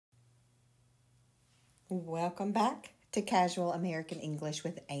Welcome back to Casual American English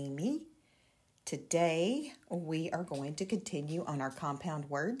with Amy. Today we are going to continue on our compound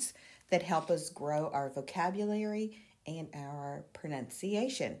words that help us grow our vocabulary and our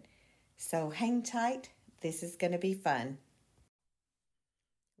pronunciation. So hang tight, this is going to be fun.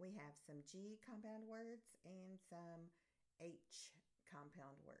 We have some G compound words and some H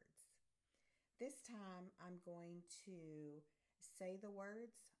compound words. This time I'm going to say the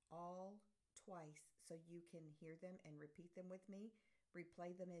words all twice so you can hear them and repeat them with me.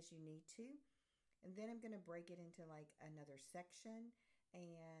 Replay them as you need to. And then I'm going to break it into like another section,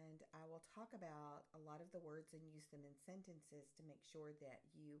 and I will talk about a lot of the words and use them in sentences to make sure that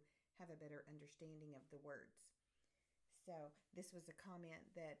you have a better understanding of the words. So this was a comment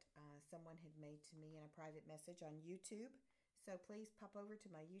that someone had made to me in a private message on YouTube. So please pop over to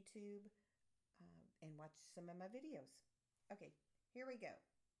my YouTube and watch some of my videos. Okay, here we go.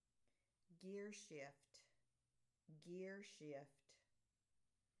 Gear shift, gear shift.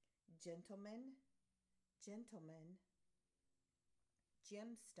 Gentleman, gentleman.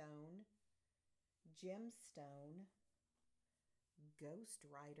 Gemstone, gemstone.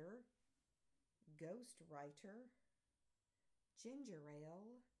 Ghostwriter, ghostwriter. Ginger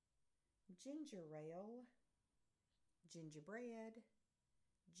ale, ginger ale. Gingerbread,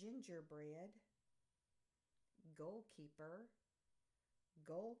 gingerbread. Goalkeeper,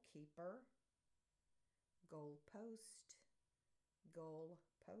 goalkeeper. Goalpost,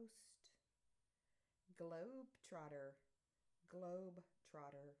 goalpost. Globetrotter,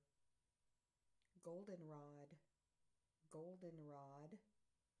 globetrotter. Goldenrod, goldenrod.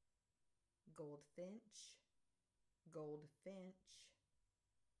 Goldfinch, goldfinch.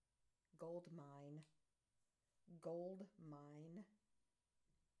 Goldmine, goldmine.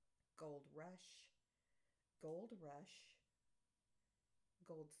 Gold rush, gold rush.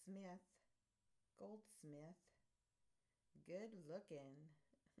 Goldsmith, goldsmith. Good looking,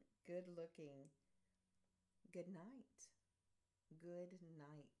 good looking. Good night, good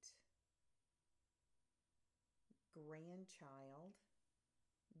night. Grandchild,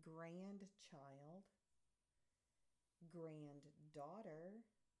 grandchild. Granddaughter,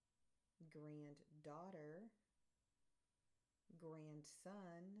 granddaughter.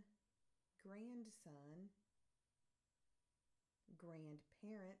 Grandson, grandson.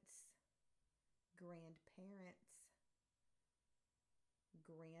 Grandparents, grandparents.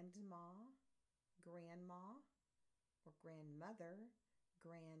 Grandma, grandma, or grandmother,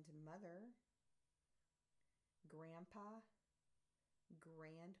 grandmother. Grandpa,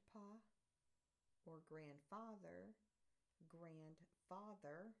 grandpa, or grandfather,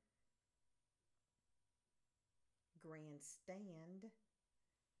 grandfather. Grandstand,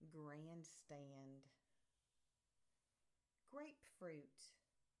 grandstand. Grapefruit,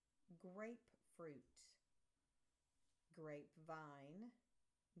 grapefruit. Grapevine,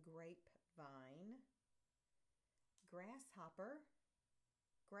 grapevine. Grasshopper,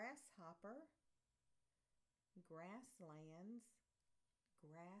 grasshopper. Grasslands,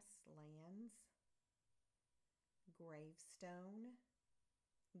 grasslands. Gravestone,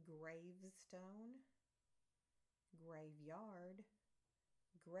 gravestone. Graveyard,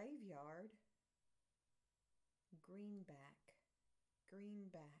 graveyard. Greenback,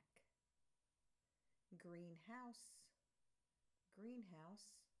 greenback. Greenhouse, greenhouse.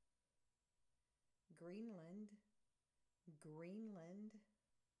 Greenland, Greenland.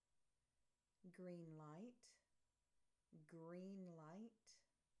 Green light, green light.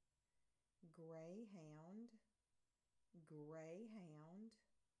 Greyhound, greyhound.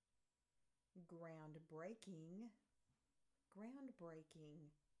 Groundbreaking,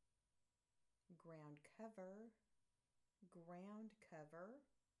 groundbreaking. Ground cover, ground cover.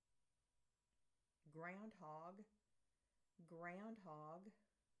 Groundhog, groundhog.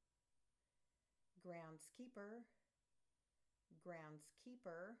 Groundskeeper,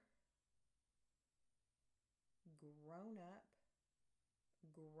 groundskeeper. Grown up,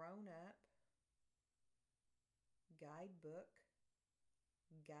 grown up. Guidebook,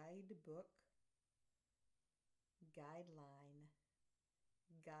 guidebook. Guideline,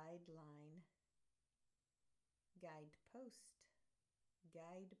 guideline. Guidepost,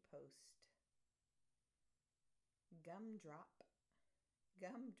 guidepost. Gumdrop,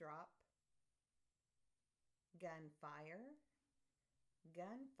 gumdrop. Gunfire,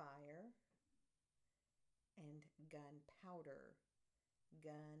 gunfire. And gunpowder,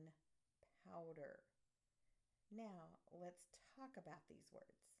 gunpowder. Now let's talk about these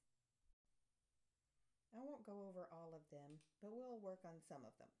words. I won't go over all of them, but we'll work on some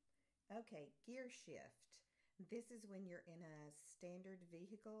of them. Okay, gear shift. This is when you're in a standard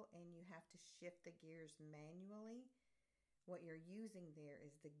vehicle and you have to shift the gears manually. What you're using there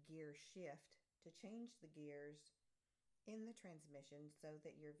is the gear shift to change the gears in the transmission so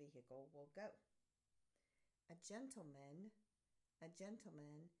that your vehicle will go. A gentleman, a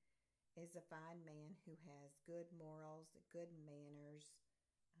gentleman is a fine man who has good morals, good manners,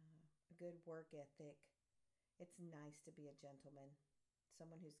 a good work ethic. It's nice to be a gentleman,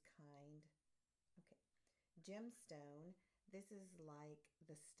 someone who's kind. Okay. Gemstone, this is like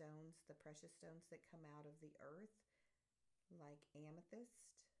the stones, the precious stones that come out of the earth, like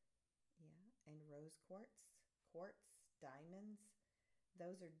amethyst, yeah, and rose quartz, diamonds.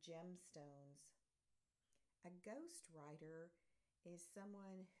 Those are gemstones. A ghostwriter is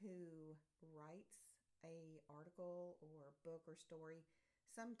someone who writes a article or book or story,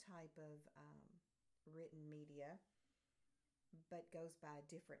 some type of written media, but goes by a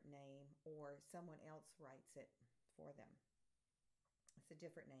different name, or someone else writes it for them. It's a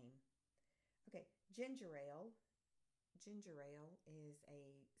different name. Okay, ginger ale. Ginger ale is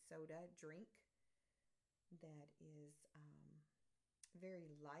a soda drink that is very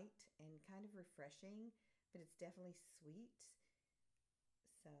light and kind of refreshing, but it's definitely sweet.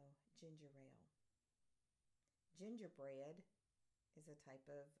 So, ginger ale. Gingerbread is a type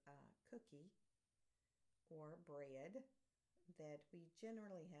of cookie or bread that we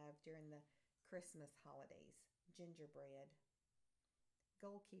generally have during the Christmas holidays. Gingerbread.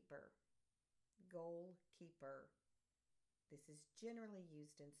 Goalkeeper. Goalkeeper. This is generally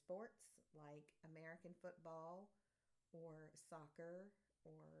used in sports like American football or soccer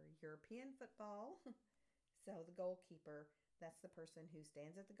or European football. So the goalkeeper, that's the person who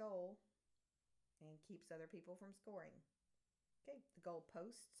stands at the goal and keeps other people from scoring. Okay, the goal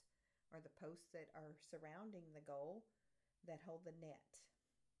posts are the posts that are surrounding the goal that hold the net.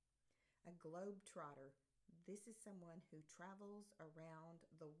 A globetrotter, this is someone who travels around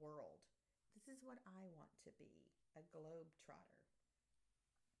the world. This is what I want to be, a globetrotter.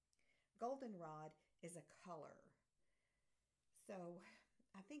 Goldenrod is a color. So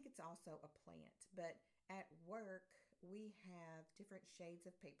I think it's also a plant, but at work we have different shades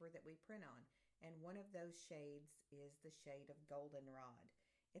of paper that we print on, and one of those shades is the shade of goldenrod.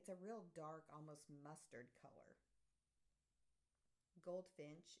 It's a real dark, almost mustard color.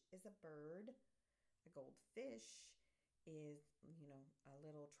 Goldfinch is a bird. A goldfish is, a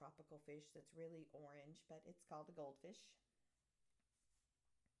little tropical fish that's really orange, but it's called a goldfish.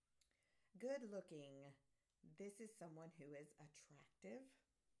 Good looking. This is someone who is attractive.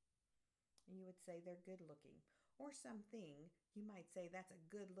 You would say they're good looking. Or something, you might say that's a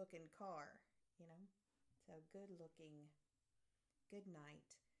good looking car, So good looking. Good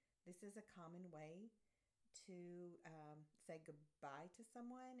night. This is a common way to say goodbye to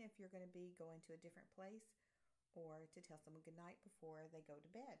someone if you're going to be going to a different place, or to tell someone good night before they go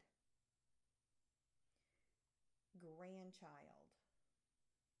to bed. Grandchild.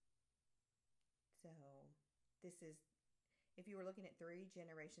 So this is, if you were looking at 3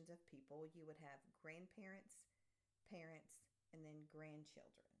 generations of people, you would have grandparents, parents, and then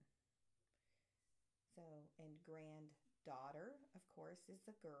grandchildren. So, and granddaughter, of course, is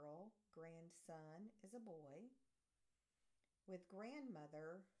a girl. Grandson is a boy. With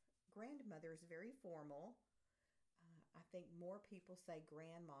grandmother, grandmother is very formal. I think more people say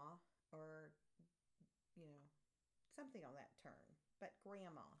grandma or, something on that turn. But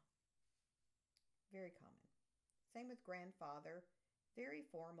grandma, very common. Same with grandfather, very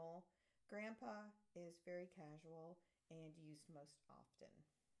formal. Grandpa is very casual and used most often.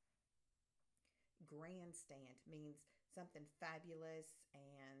 Grandstand means something fabulous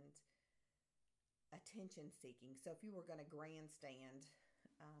and attention seeking. So if you were going to grandstand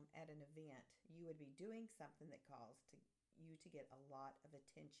at an event, you would be doing something that caused you to get a lot of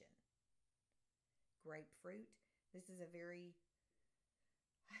attention. Grapefruit, this is a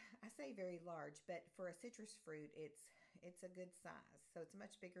I say very large, but for a citrus fruit, it's a good size. So it's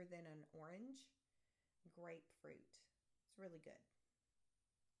much bigger than an orange. Grapefruit, it's really good.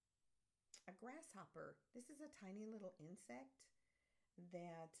 A grasshopper, this is a tiny little insect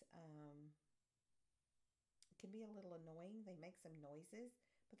that can be a little annoying. They make some noises,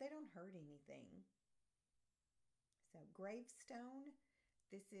 but they don't hurt anything. So gravestone,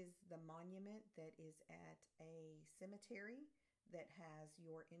 this is the monument that is at a cemetery that has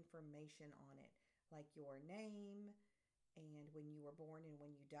your information on it, like your name and when you were born and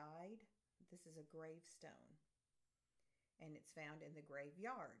when you died. This is a gravestone, and it's found in the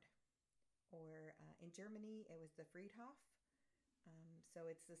graveyard. Or in Germany, it was the Friedhof. So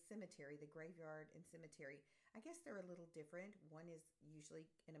it's the cemetery, the graveyard and cemetery. I guess they're a little different. One is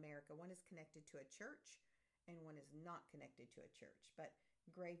usually in America, one is connected to a church, and one is not connected to a church, but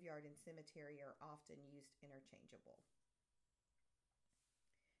graveyard and cemetery are often used interchangeable.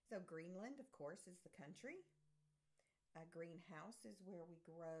 So Greenland, of course, is the country. A greenhouse is where we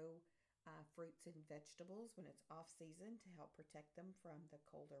grow fruits and vegetables when it's off season to help protect them from the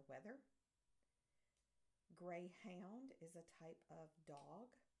colder weather. Greyhound is a type of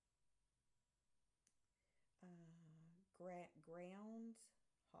dog. Groundhog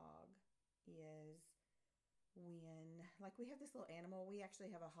is when, like, we have this little animal. We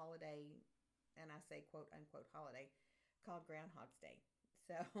actually have a holiday, and I say quote unquote holiday, called Groundhog's Day.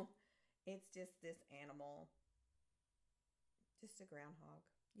 So it's just this animal, just a groundhog.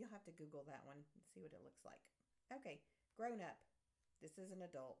 You'll have to Google that one and see what it looks like. Okay, grown up. This is an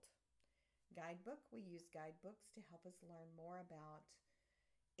adult. Guidebook. We use guidebooks to help us learn more about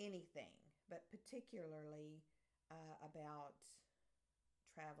anything, but particularly about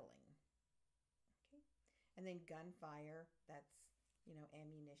traveling. Okay, and then gunfire. That's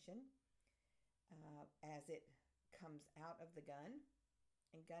ammunition as it comes out of the gun,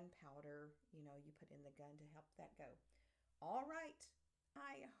 and gunpowder. You put in the gun to help that go. All right.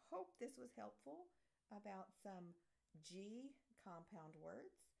 I hope this was helpful about some G compound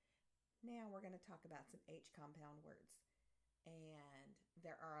words. Now we're going to talk about some H compound words, and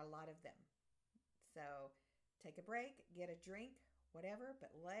there are a lot of them. So take a break, get a drink, whatever,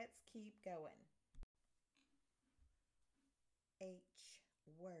 but let's keep going. H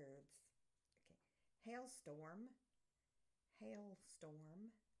words. Okay. Hailstorm,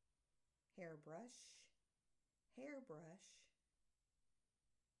 hailstorm, hairbrush, hairbrush,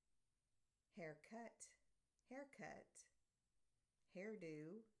 haircut, haircut,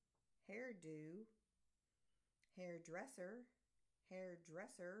 hairdo, hairdo, hairdresser,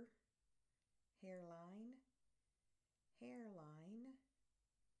 hairdresser, hairline, hairline,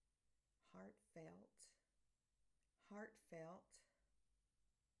 heartfelt, heartfelt,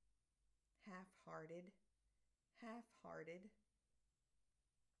 half-hearted, half-hearted,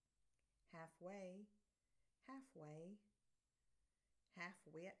 halfway, halfway,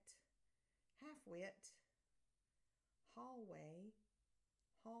 half-wit, half-wit, hallway,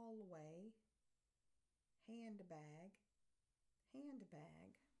 hallway, handbag,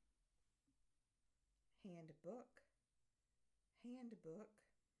 handbag, handbook, handbook,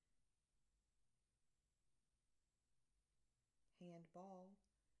 handball,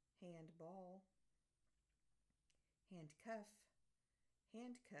 handball, handcuff,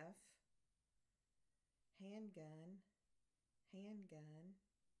 handcuff, handgun, handgun,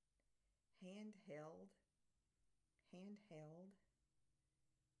 handheld, handheld,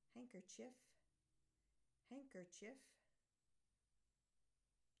 handkerchief, handkerchief,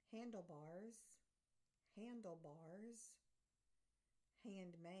 handlebars, handlebars,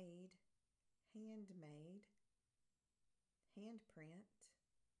 handmade, handmade, handprint,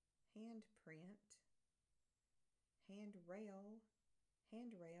 handprint, handrail,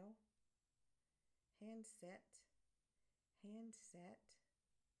 handrail, handset, handset,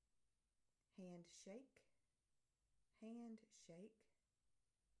 handshake, handshake,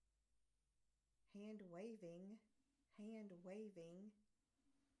 hand waving, hand waving,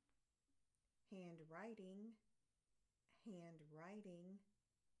 handwriting, handwriting,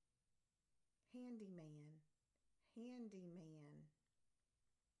 handyman, handyman,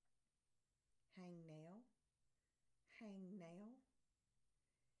 hangnail, hangnail,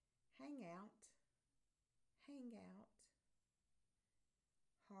 hangout, hangout,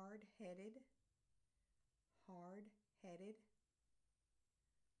 hard-headed, hard-headed,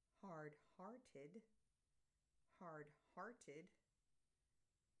 hard-hearted, hard-hearted,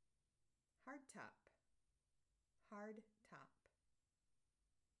 hardtop, hardtop,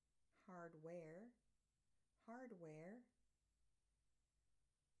 hardware, hardware,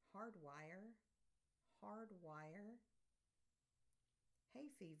 hardwire, hardwire, hay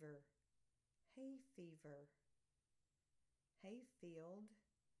fever, hay fever, hayfield,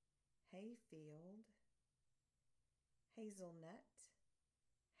 hayfield, hazelnut,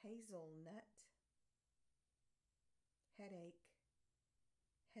 hazelnut, headache,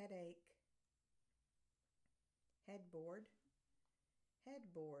 headache, headboard,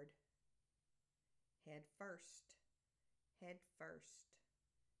 headboard, head first, head first,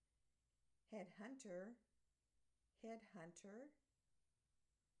 headhunter, headhunter,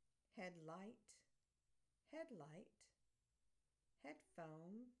 headlight, headlight,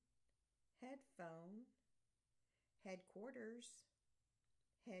 headphone, headphone, headquarters,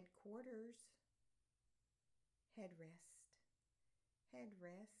 headquarters, headrest,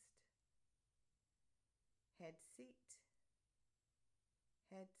 headrest, headseat,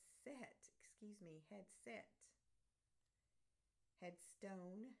 headset, headset,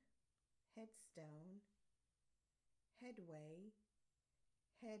 headstone, headstone, headway,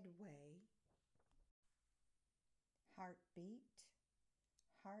 headway, heartbeat,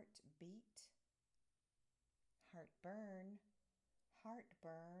 heartbeat, heartburn,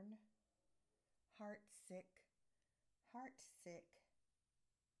 heartburn, heartsick, heartsick,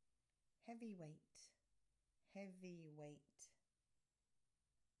 heavyweight, heavyweight,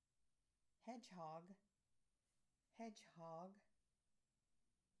 hedgehog, hedgehog,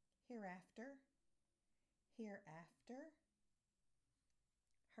 hereafter, hereafter,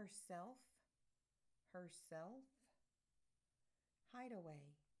 herself, herself,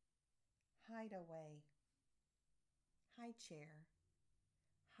 hideaway, hideaway, high chair,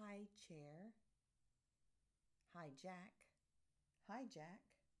 high chair, hijack, hijack,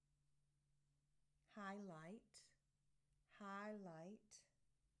 highlight, highlight,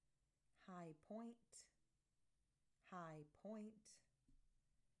 high point, high point,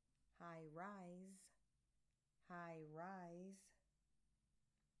 high rise, high rise,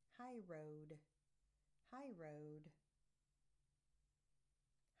 high road, high road,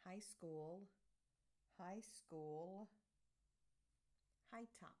 high school, high school, high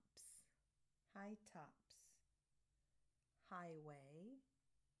tops, high tops, highway,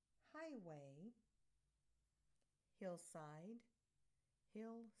 highway, hillside,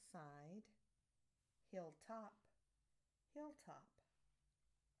 hillside, hilltop, hilltop,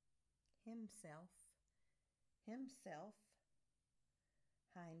 himself, himself,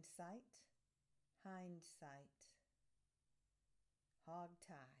 hindsight, hindsight,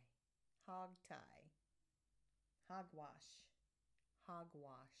 hogtie, hogtie, hogwash,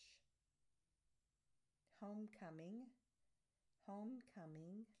 hogwash, homecoming,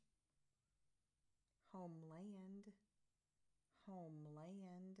 homecoming, homeland,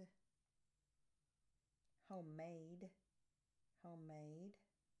 homeland, homemade, homemade,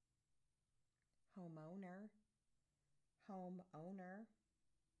 homeowner, homeowner,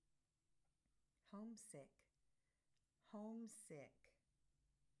 homesick, homesick,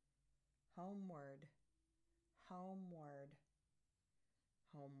 homeward, homeward,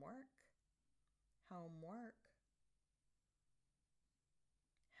 homework, homework,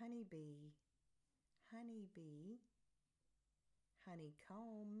 honeybee, honeybee,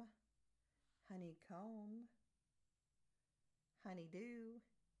 honeycomb, honeycomb, honeydew,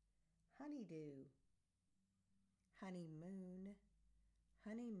 honeydew, honeymoon,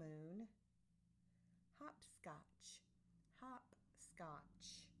 honeymoon, hopscotch,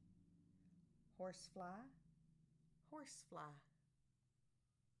 hopscotch, horsefly, horsefly,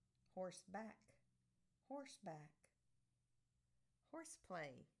 horseback, horseback,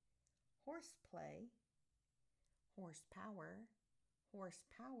 horseplay, horseplay, horsepower,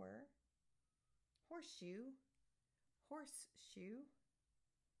 horsepower, horseshoe, horseshoe,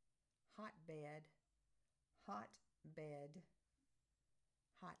 hotbed, hotbed,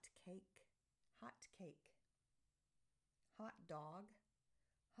 hot cake, hot cake, hot dog,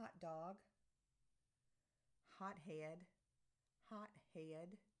 hot dog, hothead,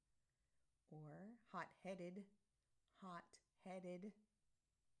 hothead, or hot-headed, hot-headed,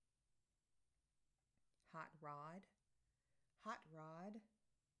 hot rod, hot rod,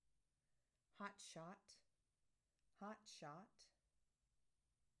 hot shot, hot shot,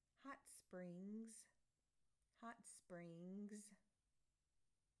 hot springs, hot springs,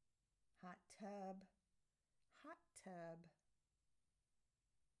 hot tub, hot tub,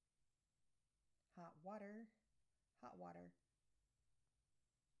 hot water, hot water,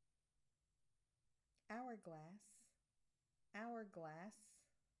 hourglass, hourglass,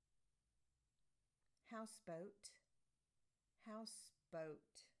 houseboat,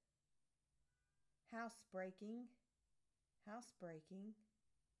 houseboat, housebreaking, housebreaking,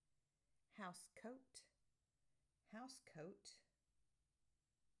 housecoat, housecoat,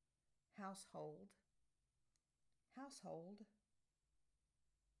 household, household,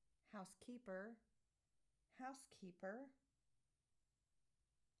 housekeeper, housekeeper,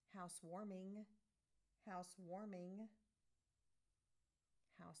 housewarming, housewarming,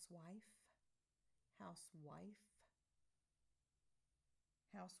 housewife, housewife,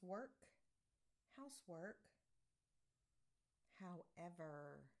 housework, housework,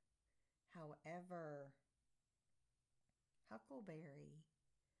 however, however, huckleberry,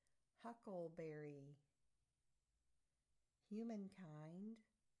 huckleberry, humankind,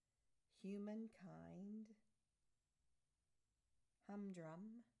 humankind,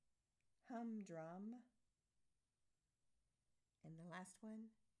 humdrum, humdrum, and the last one,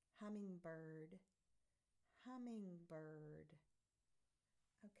 hummingbird, hummingbird.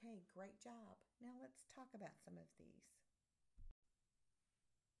 Okay, great job. Now let's talk about some of these.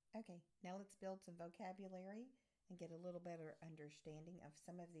 Okay, now let's build some vocabulary and get a little better understanding of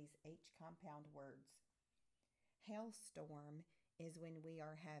some of these H compound words. Hailstorm is when we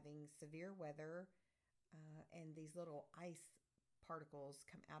are having severe weather and these little ice particles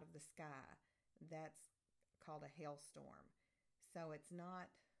come out of the sky. That's called a hailstorm. So it's not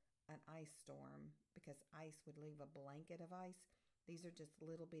an ice storm because ice would leave a blanket of ice. These are just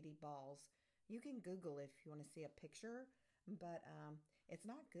little bitty balls. You can Google if you want to see a picture, but it's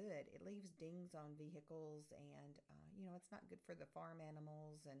not good. It leaves dings on vehicles, and it's not good for the farm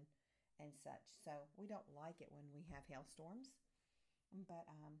animals and such. So we don't like it when we have hailstorms. But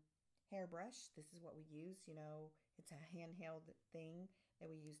hairbrush, this is what we use. It's a handheld thing that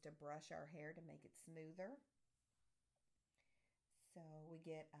we use to brush our hair to make it smoother. So we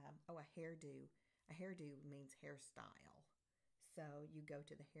get, a hairdo. A hairdo means hairstyle. So you go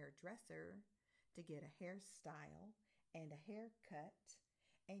to the hairdresser to get a hairstyle and a haircut,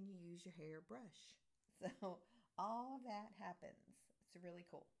 and you use your hairbrush. So all of that happens. It's really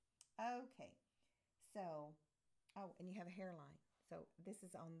cool. Okay, so, and you have a hairline. So this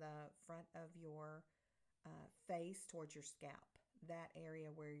is on the front of your face towards your scalp. That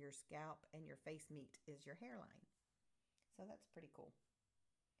area where your scalp and your face meet is your hairline. So that's pretty cool.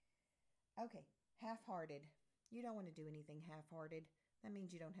 Okay, half-hearted. You don't want to do anything half-hearted. That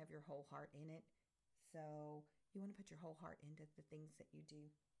means you don't have your whole heart in it. So you want to put your whole heart into the things that you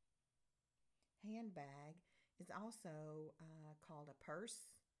do. Handbag is also called a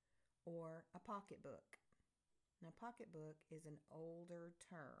purse or a pocketbook. Now, pocketbook is an older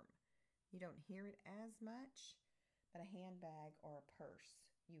term. You don't hear it as much, but a handbag or a purse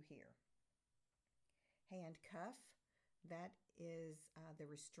you hear. Handcuff, that is the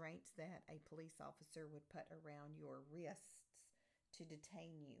restraints that a police officer would put around your wrists to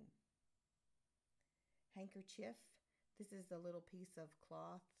detain you. Handkerchief, this is the little piece of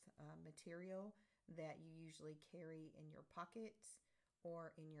cloth material that you usually carry in your pocket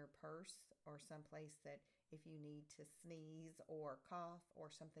or in your purse or someplace that if you need to sneeze or cough or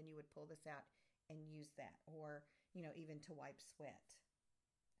something, you would pull this out and use that, or, even to wipe sweat.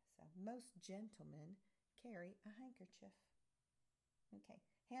 So most gentlemen carry a handkerchief. Okay,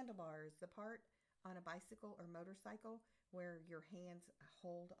 handlebars, the part on a bicycle or motorcycle where your hands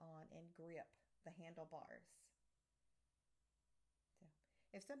hold on and grip the handlebars. So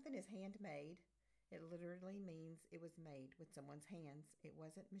if something is handmade, it literally means it was made with someone's hands. It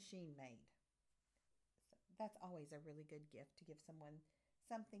wasn't machine made. So that's always a really good gift to give someone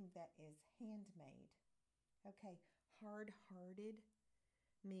something that is handmade. Okay, hard-hearted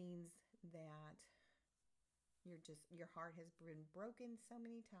means that your heart has been broken so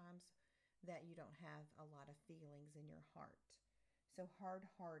many times that you don't have a lot of feelings in your heart. So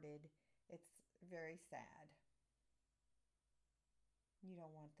hard-hearted, it's very sad. You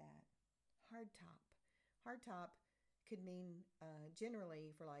don't want that. Hardtop. Hardtop could mean generally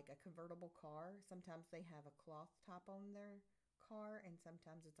for like a convertible car. Sometimes they have a cloth top on their car and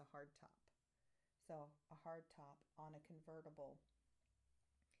sometimes it's a hard top. So a hard top on a convertible.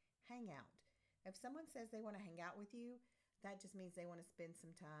 Hangout. If someone says they want to hang out with you, that just means they want to spend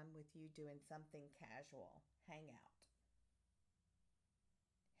some time with you doing something casual. Hang out.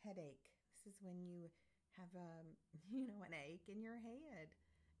 Headache. This is when you have an ache in your head.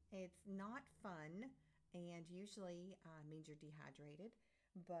 It's not fun and usually means you're dehydrated,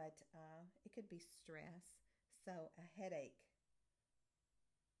 but it could be stress. So a headache.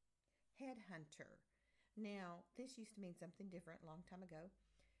 Headhunter. Now, this used to mean something different a long time ago,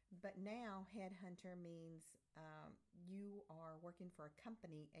 but now headhunter means you are working for a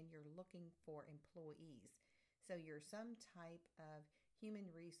company and you're looking for employees. So you're some type of human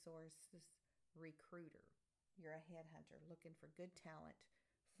resources recruiter. You're a headhunter looking for good talent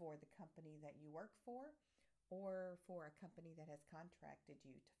for the company that you work for or for a company that has contracted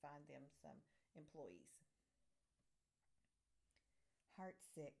you to find them some employees.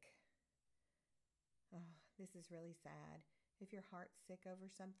 Heartsick. Oh, this is really sad. If your heart's sick over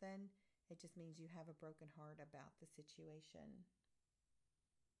something, it just means you have a broken heart about the situation.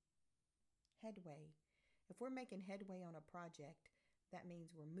 Headway. If we're making headway on a project, that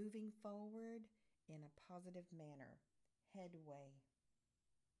means we're moving forward in a positive manner. Headway.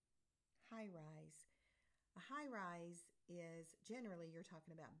 High rise. A high rise is generally you're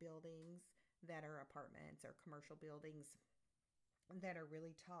talking about buildings that are apartments or commercial buildings that are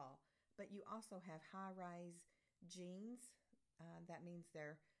really tall. But you also have high rise jeans. That means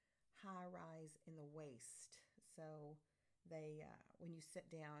they're high rise in the waist. So they, when you sit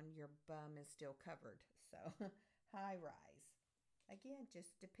down, your bum is still covered. So high rise. Again,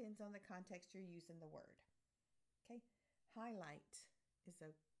 just depends on the context you're using the word. Okay, highlight is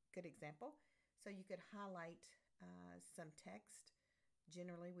a good example. So you could highlight some text.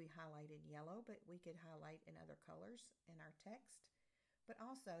 Generally, we highlight in yellow, but we could highlight in other colors in our text. But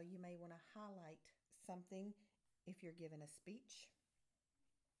also, you may want to highlight something if you're given a speech,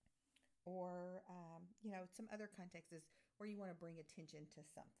 or some other contexts where you want to bring attention to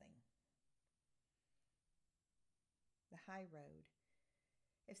something. The high road.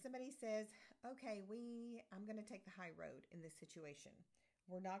 If somebody says, okay, I'm going to take the high road in this situation.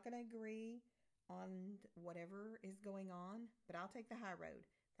 We're not going to agree on whatever is going on, but I'll take the high road.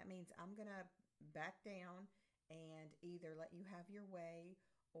 That means I'm going to back down and either let you have your way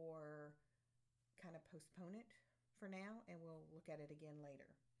or kind of postpone it for now, and we'll look at it again later.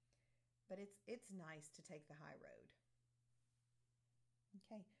 But it's nice to take the high road.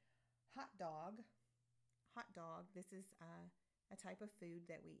 Okay, hot dog. Hot dog, this is a type of food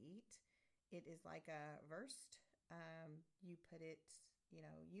that we eat. It is like a wurst. You put it,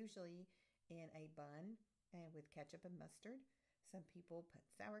 usually in a bun and with ketchup and mustard. Some people put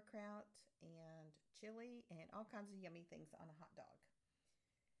sauerkraut and chili and all kinds of yummy things on a hot dog.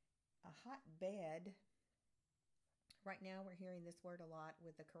 A hotbed. Right now we're hearing this word a lot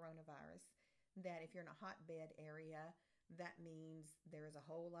with the coronavirus, that if you're in a hotbed area, that means there is a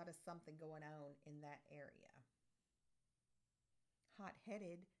whole lot of something going on in that area.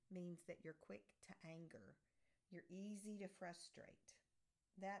 Hot-headed means that you're quick to anger. You're easy to frustrate.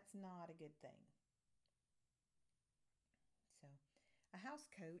 That's not a good thing. So, a house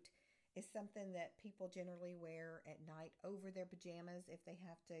coat is something that people generally wear at night over their pajamas if they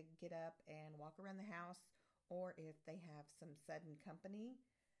have to get up and walk around the house, or if they have some sudden company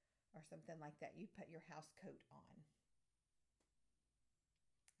or something like that. You put your house coat on.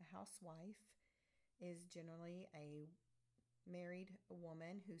 A housewife is generally a married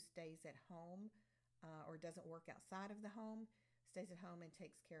woman who stays at home or doesn't work outside of the home, stays at home and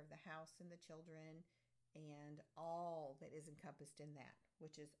takes care of the house and the children and all that is encompassed in that,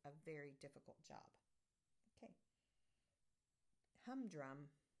 which is a very difficult job. Okay. Humdrum.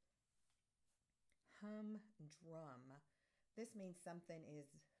 Humdrum. This means something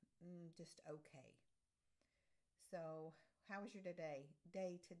is just okay. So, how was your day?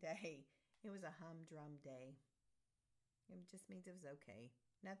 Day today. It was a humdrum day. It just means it was okay.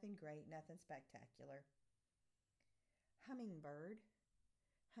 Nothing great, nothing spectacular. Hummingbird.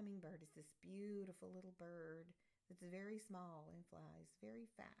 Hummingbird is this beautiful little bird that's very small and flies very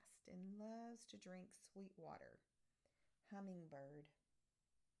fast and loves to drink sweet water. Hummingbird.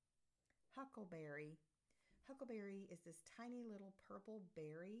 Huckleberry. Huckleberry is this tiny little purple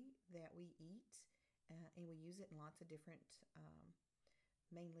berry that we eat, and we use it in lots of different,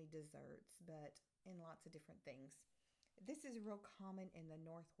 mainly desserts, but in lots of different things. This is real common in the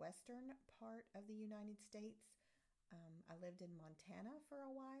northwestern part of the United States. I lived in Montana for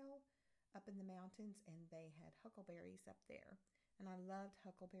a while, up in the mountains, and they had huckleberries up there. And I loved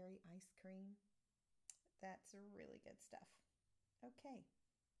huckleberry ice cream. That's really good stuff. Okay.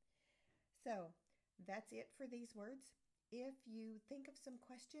 So that's it for these words. If you think of some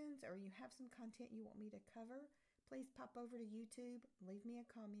questions or you have some content you want me to cover, please pop over to YouTube, leave me a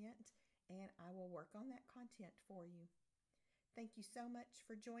comment, and I will work on that content for you. Thank you so much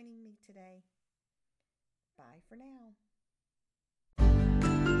for joining me today. Bye for now.